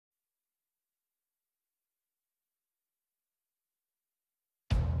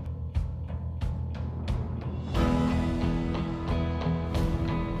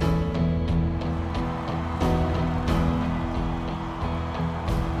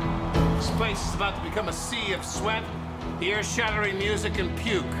place is about to become a sea of sweat, ear-shattering music, and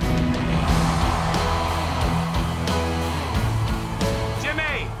puke.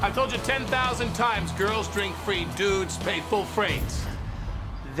 Jimmy, I've told you 10,000 times, girls drink free, dudes pay full freight.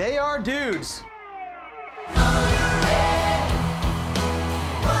 They are dudes.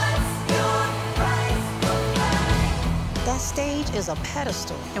 That stage is a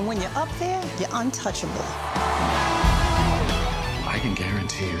pedestal, and when you're up there, you're untouchable. I can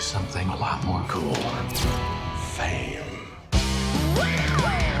guarantee you something a lot more cool. Fame.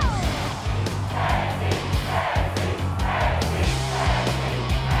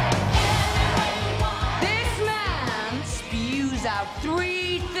 This man spews out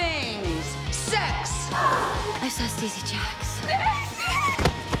 3 things. Sex. I saw Stacey Jacks.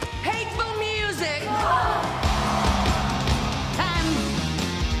 Hateful music. And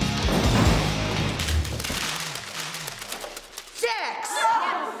sex.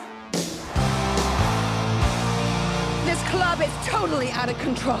 This club is totally out of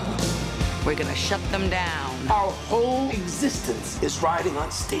control. We're gonna shut them down. Our whole existence is riding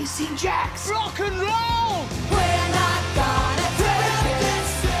on Stacey Jacks. Rock and roll!